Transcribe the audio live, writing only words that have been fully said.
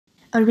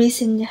A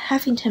recent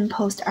Huffington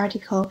Post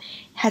article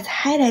has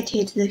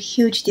highlighted the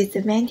huge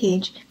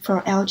disadvantage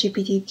for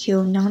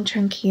LGBTQ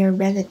long-term care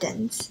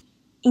residents.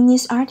 In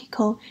this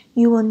article,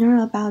 you will learn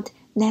about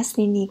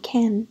Leslie Lee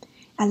Kim,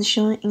 as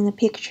shown in the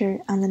picture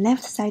on the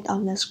left side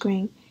of the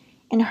screen,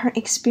 and her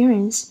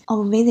experience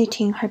of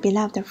visiting her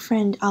beloved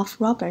friend of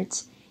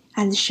Roberts,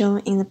 as shown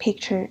in the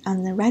picture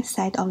on the right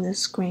side of the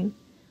screen,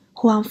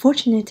 who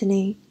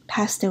unfortunately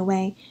passed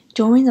away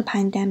during the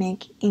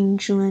pandemic in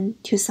June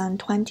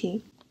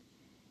 2020.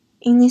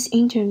 In this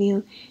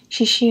interview,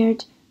 she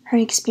shared her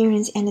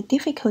experience and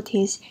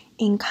difficulties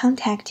in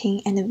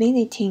contacting and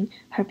visiting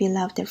her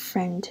beloved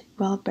friend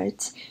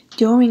Roberts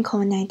during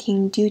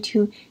COVID-19 due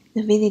to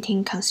the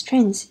visiting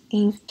constraints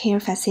in care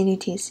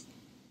facilities,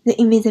 the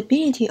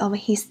invisibility of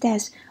his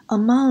death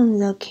among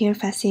the care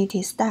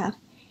facility staff,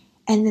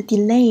 and the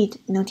delayed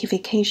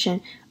notification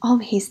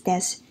of his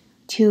death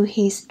to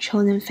his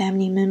chosen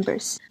family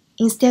members.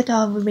 Instead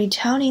of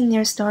retelling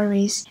their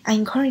stories, I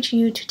encourage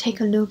you to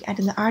take a look at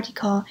the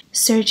article,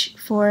 search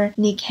for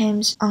Lee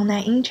Kim's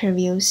online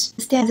interviews.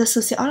 Instead, as a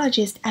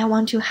sociologist, I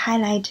want to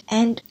highlight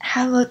and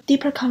have a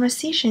deeper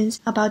conversations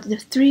about the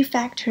 3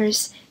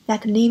 factors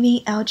that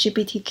leaving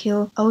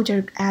LGBTQ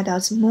older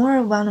adults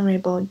more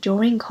vulnerable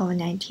during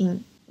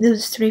COVID-19.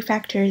 Those 3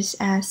 factors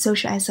are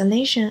social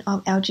isolation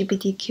of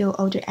LGBTQ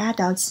older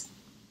adults,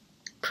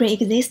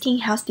 pre-existing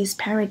health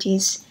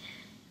disparities,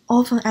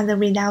 often as a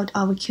result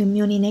of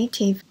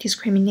cumulative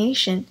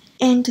discrimination,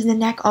 and the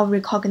lack of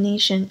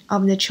recognition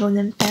of the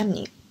chosen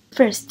family.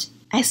 First,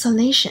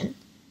 isolation.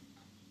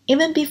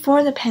 Even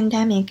before the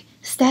pandemic,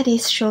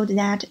 studies showed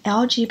that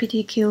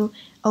LGBTQ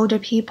older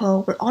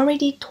people were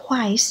already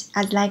twice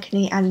as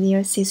likely as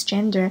their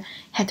cisgender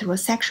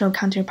heterosexual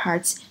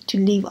counterparts to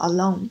live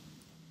alone.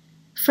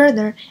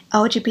 Further,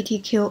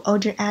 LGBTQ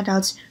older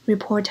adults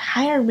report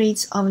higher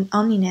rates of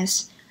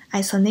loneliness,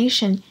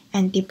 isolation,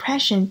 and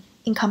depression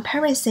in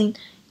comparison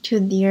to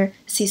their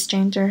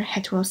cisgender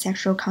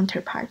heterosexual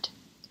counterpart.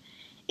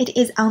 It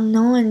is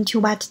unknown to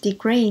what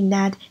degree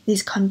that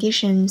these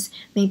conditions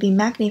may be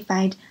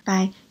magnified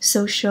by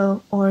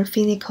social or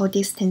physical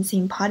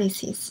distancing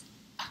policies.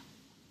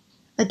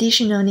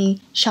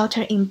 Additionally,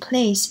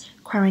 shelter-in-place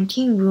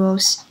quarantine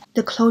rules,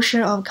 the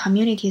closure of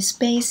community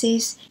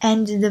spaces,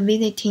 and the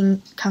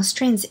visiting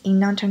constraints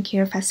in long-term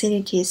care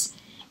facilities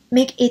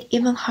make it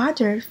even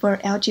harder for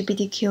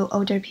LGBTQ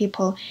older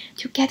people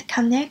to get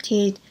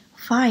connected,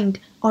 find,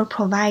 or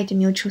provide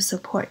mutual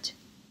support.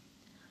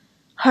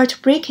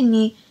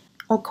 Heartbreakingly,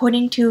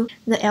 according to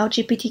the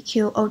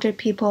LGBTQ older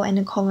people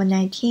and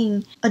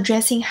COVID-19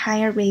 Addressing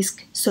Higher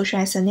Risk Social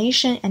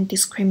Isolation and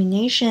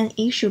Discrimination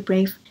Issue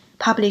Brief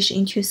published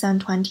in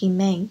 2020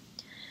 May,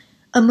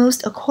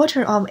 almost a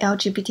quarter of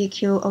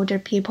LGBTQ older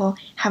people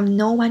have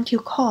no one to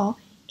call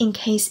in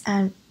case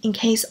of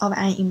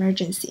an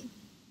emergency.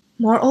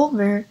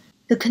 Moreover,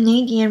 the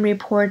Canadian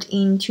report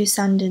in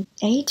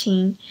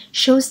 2018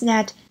 shows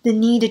that the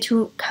need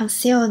to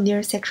conceal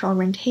their sexual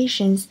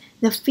orientations,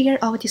 the fear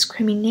of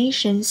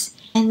discriminations,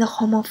 and the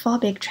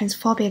homophobic,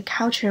 transphobic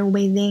culture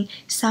within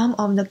some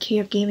of the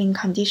caregiving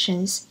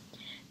conditions,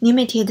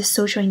 limited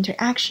social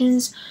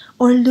interactions,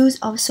 or loss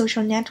of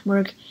social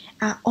network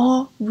are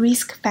all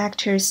risk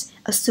factors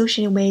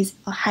associated with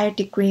a higher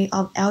degree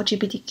of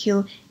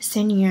LGBTQ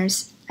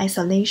seniors'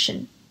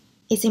 isolation.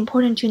 It's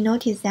important to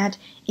notice that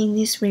in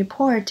this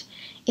report,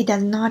 it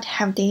does not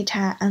have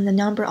data on the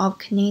number of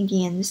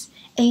Canadians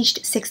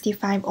aged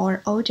 65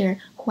 or older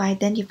who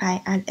identify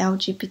as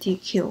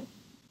LGBTQ.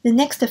 The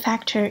next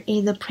factor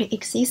is the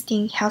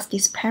pre-existing health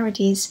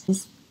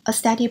disparities. A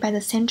study by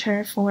the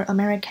Center for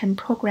American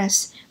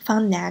Progress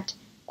found that,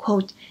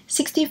 quote,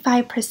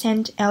 65%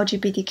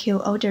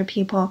 LGBTQ older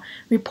people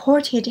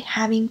reported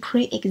having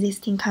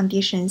pre-existing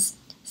conditions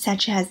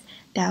such as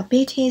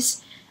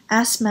diabetes,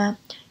 asthma,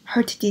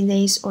 heart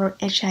disease, or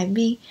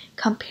HIV,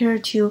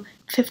 compared to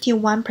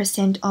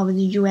 51% of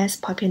the U.S.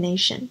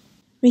 population.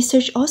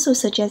 Research also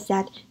suggests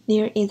that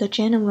there is a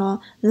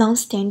general,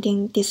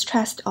 long-standing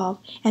distrust of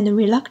and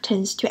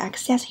reluctance to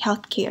access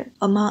healthcare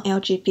among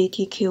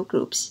LGBTQ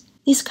groups.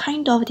 This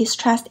kind of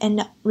distrust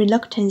and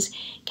reluctance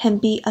can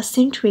be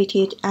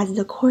accentuated as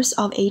the course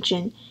of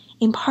aging,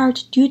 in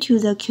part due to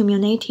the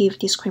cumulative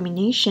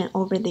discrimination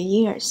over the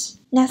years.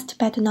 Last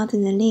but not the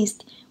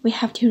least, we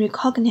have to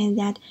recognize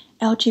that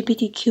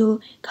LGBTQ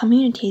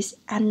communities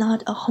are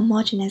not a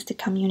homogeneous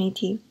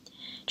community.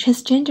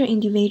 Transgender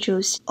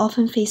individuals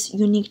often face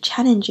unique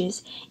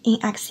challenges in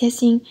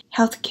accessing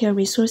healthcare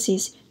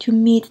resources to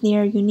meet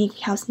their unique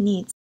health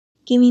needs.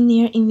 Given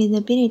their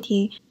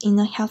invisibility in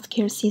the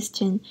healthcare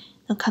system,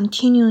 the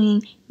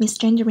continuing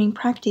misgendering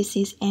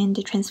practices and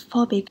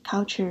transphobic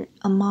culture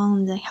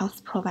among the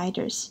health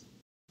providers.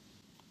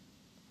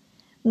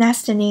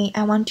 Lastly,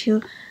 I want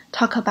to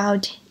talk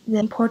about the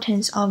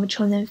importance of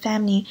chosen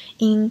family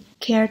in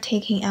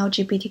caretaking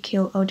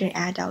LGBTQ older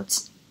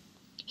adults.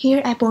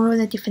 Here I borrow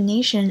the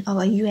definition of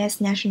a U.S.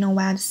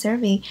 nationwide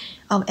survey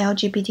of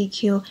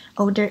LGBTQ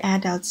older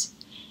adults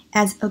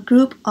as a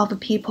group of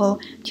people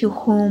to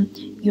whom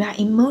you are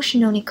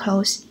emotionally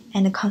close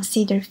and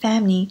considered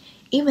family,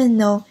 even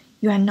though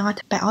you are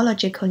not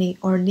biologically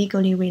or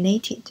legally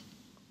related.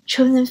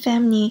 Chosen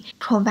family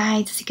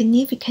provides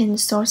significant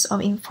source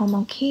of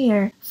informal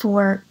care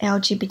for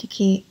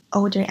LGBTQ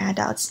older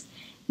adults.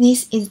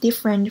 This is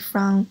different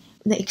from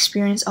the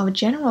experience of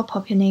general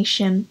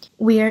population,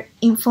 where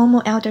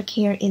informal elder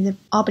care is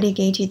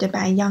obligated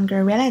by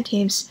younger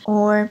relatives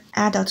or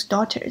adult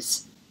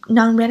daughters.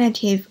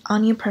 Non-relative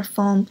only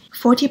perform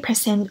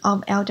 40%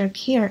 of elder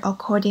care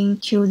according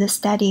to the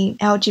study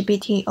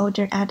LGBT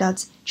older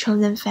adults,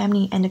 chosen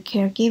family, and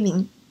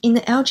caregiving. In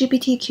the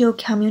LGBTQ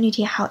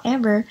community,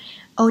 however,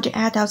 older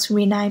adults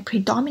rely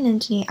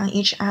predominantly on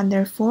each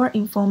other for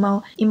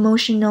informal,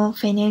 emotional,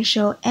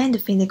 financial, and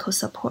physical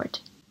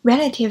support.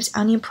 Relatives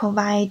only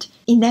provide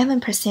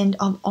 11%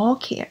 of all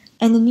care,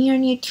 and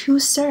nearly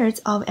two-thirds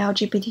of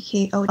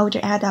LGBTQ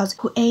older adults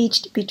who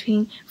aged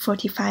between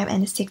 45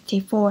 and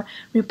 64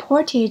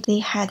 reported they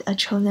had a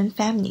chosen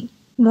family.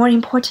 More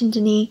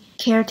importantly,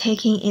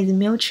 caretaking is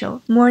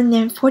mutual. More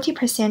than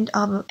 40%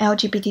 of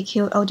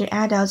LGBTQ older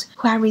adults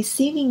who are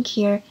receiving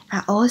care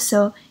are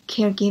also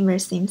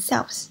caregivers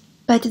themselves.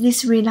 But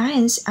this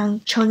reliance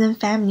on chosen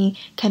family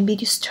can be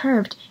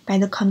disturbed by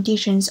the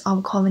conditions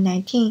of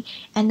COVID-19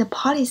 and the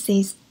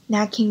policies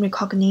lacking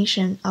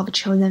recognition of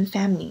chosen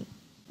family.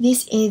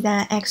 This is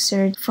an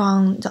excerpt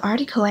from the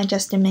article I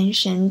just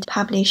mentioned,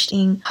 published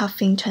in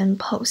Huffington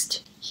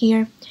Post.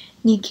 Here,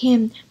 Nick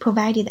Kim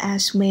provided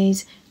us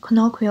with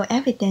colloquial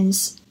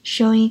evidence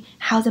showing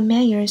how the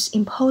measures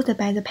imposed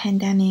by the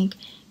pandemic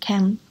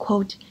can,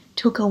 quote,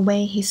 took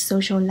away his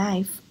social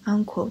life,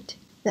 unquote.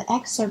 The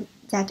excerpt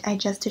that I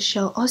just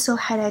showed also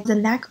highlights the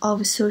lack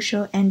of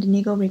social and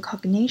legal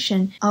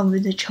recognition of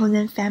the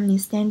chosen family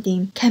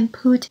standing can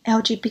put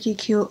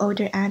LGBTQ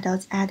older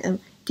adults at a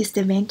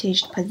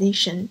disadvantaged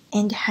position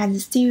and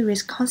has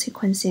serious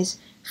consequences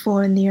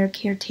for their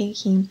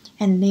caretaking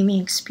and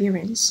living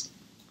experience.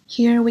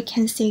 Here we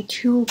can see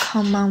two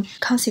common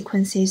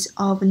consequences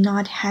of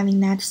not having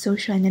that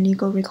social and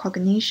legal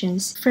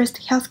recognitions.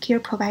 First,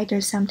 healthcare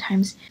providers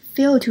sometimes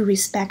fail to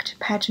respect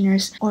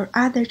partners or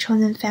other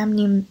chosen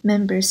family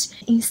members,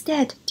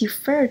 instead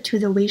defer to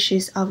the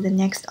wishes of the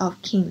next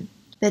of kin.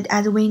 But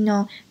as we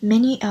know,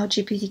 many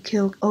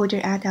LGBTQ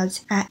older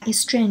adults are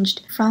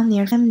estranged from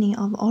their family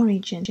of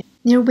origin.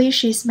 Their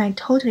wishes might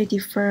totally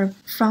differ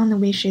from the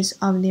wishes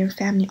of their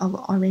family of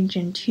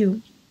origin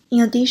too. In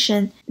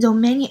addition, though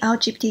many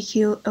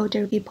LGBTQ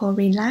older people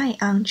rely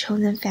on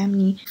chosen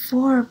family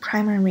for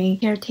primary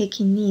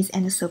caretaking needs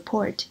and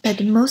support,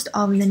 but most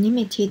of the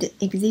limited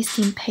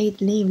existing paid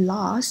leave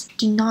laws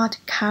do not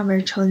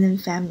cover chosen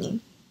family.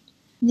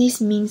 This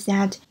means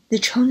that the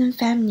chosen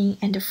family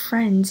and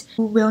friends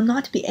who will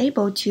not be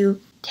able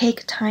to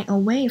take time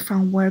away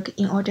from work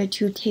in order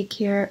to take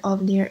care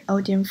of their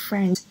older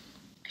friends,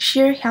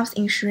 share health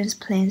insurance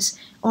plans,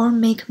 or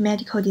make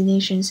medical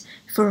decisions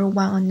for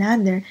one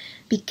another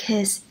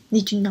because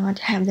they do not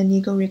have the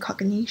legal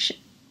recognition.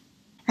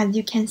 As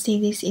you can see,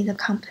 this is a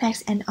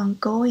complex and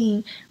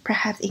ongoing,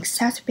 perhaps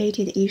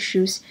exacerbated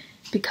issues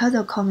because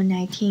of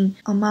COVID-19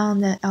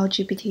 among the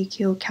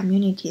LGBTQ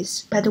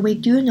communities. But we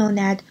do know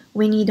that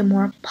we need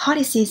more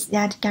policies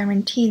that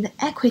guarantee the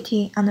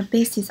equity on the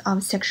basis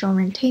of sexual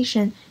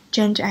orientation,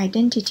 gender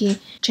identity,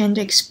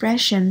 gender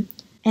expression,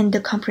 and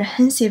the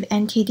comprehensive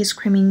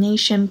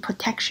anti-discrimination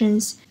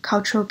protections,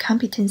 cultural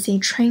competency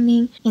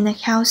training in the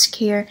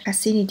healthcare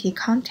facility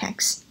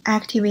context.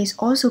 Activists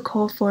also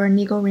call for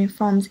legal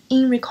reforms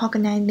in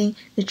recognizing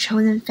the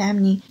chosen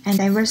family and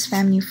diverse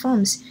family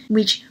forms,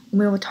 which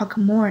we will talk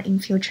more in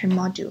future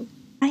module.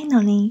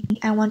 Finally,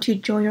 I want to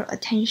draw your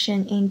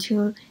attention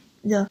into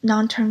the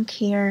long-term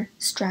care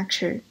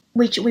structure,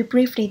 which we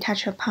briefly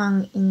touch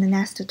upon in the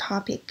next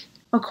topic.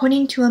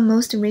 According to a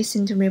most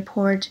recent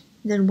report,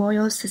 the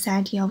Royal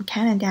Society of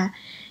Canada,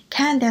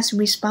 Canada's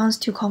response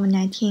to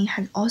COVID-19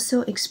 has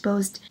also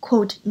exposed,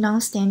 quote,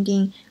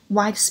 long-standing,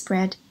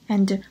 widespread,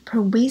 and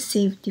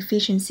pervasive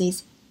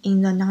deficiencies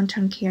in the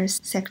long-term care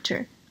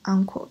sector,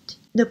 unquote.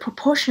 The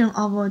proportion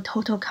of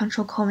total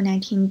control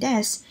COVID-19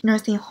 deaths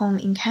nursing home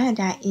in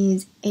Canada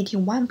is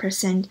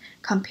 81%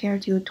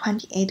 compared to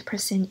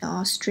 28% in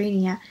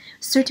Australia,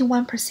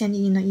 31%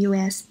 in the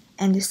US,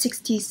 and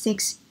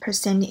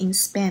 66% in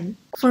Spain.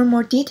 For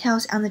more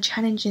details on the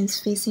challenges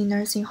facing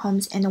nursing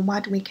homes and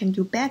what we can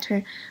do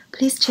better,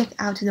 please check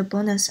out the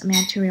bonus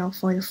material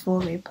for the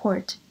full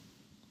report.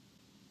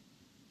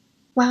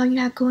 While you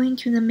are going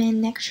to the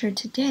main lecture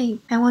today,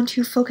 I want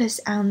to focus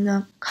on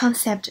the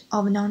concept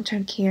of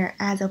long-term care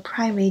as a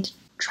private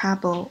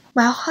trouble.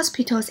 While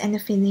hospitals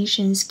and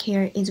physicians'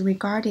 care is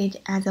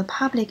regarded as a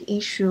public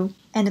issue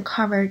and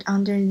covered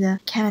under the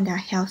Canada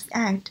Health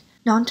Act,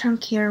 long-term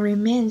care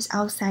remains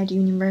outside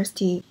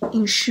university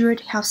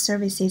insured health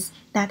services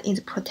that is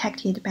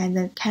protected by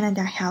the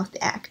Canada Health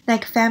Act.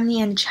 Like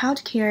family and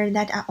child care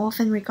that are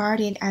often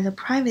regarded as a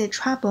private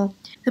trouble,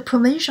 the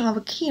provision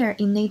of care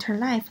in later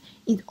life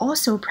is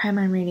also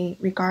primarily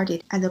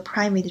regarded as a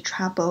private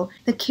trouble.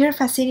 The care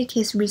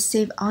facilities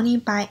receive only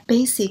by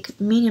basic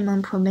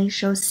minimum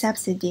provincial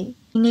subsidy.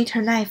 In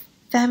later life,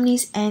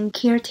 families and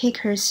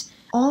caretakers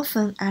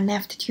often are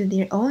left to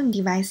their own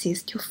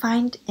devices to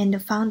find and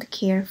fund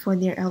care for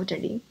their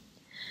elderly.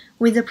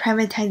 With the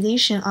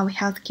privatization of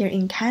healthcare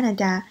in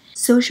Canada,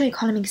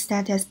 socioeconomic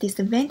status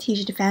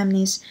disadvantaged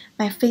families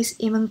might face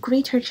even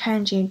greater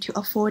challenges to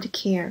afford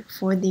care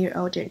for their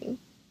elderly.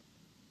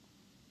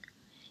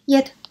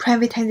 Yet,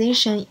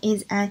 privatization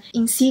is an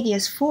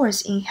insidious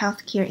force in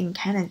healthcare in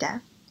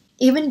Canada.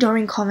 Even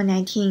during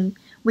COVID-19,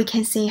 we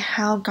can see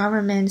how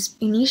government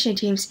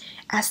initiatives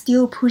are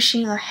still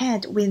pushing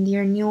ahead with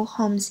their new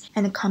homes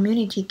and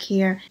community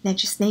care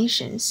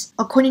legislations.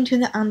 According to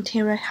the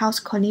Ontario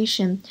Health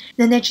Coalition,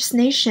 the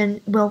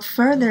legislation will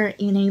further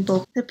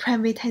enable the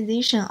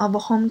privatization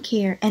of home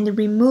care and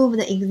remove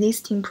the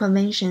existing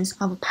preventions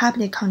of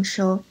public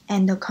control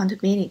and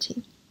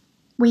accountability.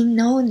 We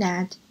know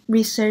that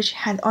research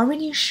had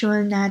already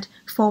shown that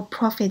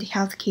for-profit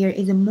healthcare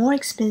is more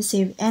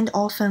expensive and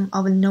often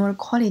of lower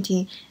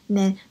quality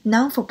than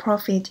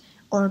non-for-profit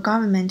or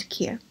government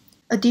care.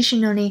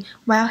 Additionally,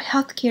 while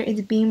healthcare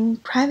is being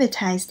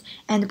privatized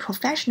and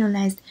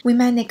professionalized, we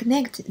might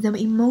neglect the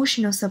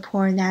emotional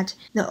support that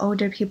the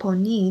older people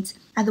need,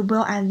 as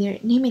well as their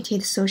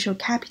limited social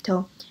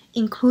capital,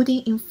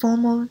 including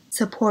informal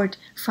support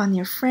from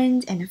their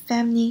friends and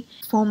family,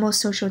 formal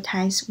social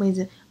ties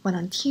with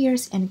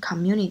volunteers and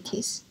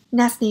communities.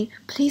 Lastly,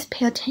 please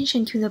pay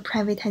attention to the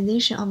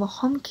privatization of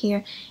home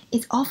care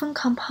is often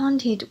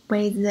compounded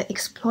with the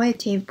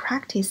exploitative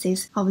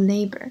practices of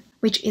labor,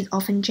 which is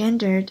often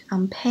gendered,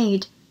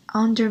 unpaid,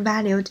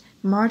 undervalued,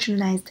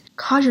 marginalized,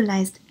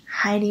 casualized,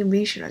 highly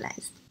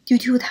racialized. Due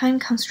to time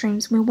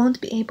constraints, we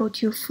won't be able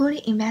to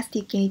fully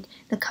investigate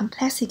the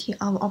complexity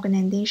of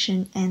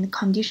organization and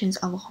conditions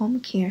of home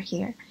care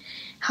here.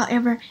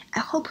 However, I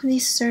hope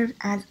this serves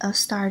as a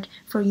start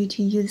for you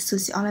to use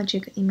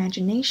sociological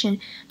imagination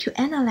to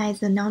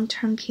analyze the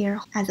long-term care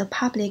as a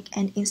public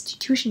and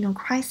institutional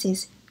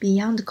crisis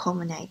beyond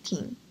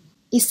COVID-19.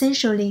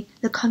 Essentially,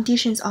 the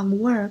conditions of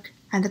work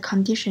are the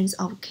conditions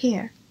of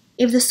care.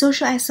 If the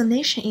social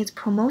isolation is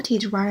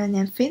promoted rather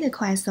than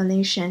physical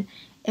isolation,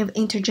 if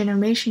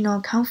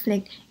intergenerational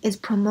conflict is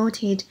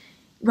promoted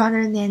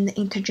rather than the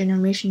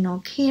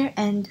intergenerational care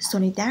and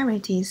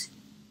solidarities,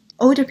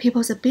 older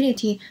people's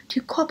ability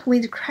to cope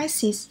with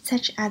crises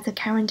such as the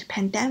current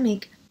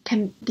pandemic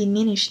can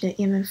diminish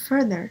even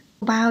further.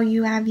 While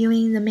you are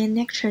viewing the main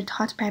lecture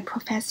taught by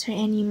Professor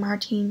Annie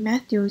Martin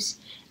Matthews,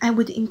 I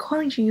would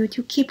encourage you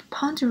to keep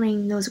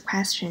pondering those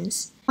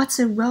questions. What's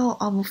the role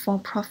of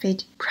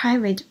for-profit,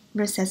 private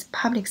versus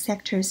public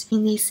sectors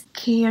in this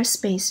care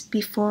space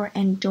before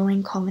and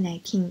during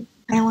COVID-19?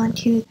 I want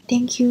to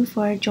thank you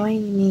for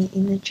joining me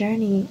in the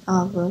journey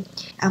of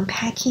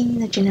unpacking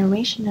the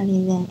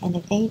generationalism and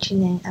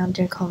ageism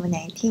under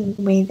COVID-19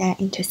 with an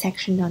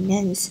intersectional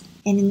lens.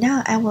 And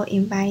now I will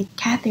invite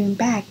Catherine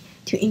back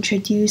to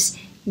introduce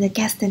the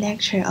guest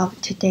lecture of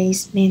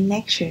today's main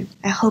lecture.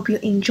 I hope you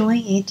enjoy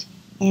it,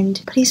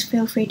 and please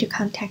feel free to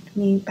contact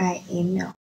me by email.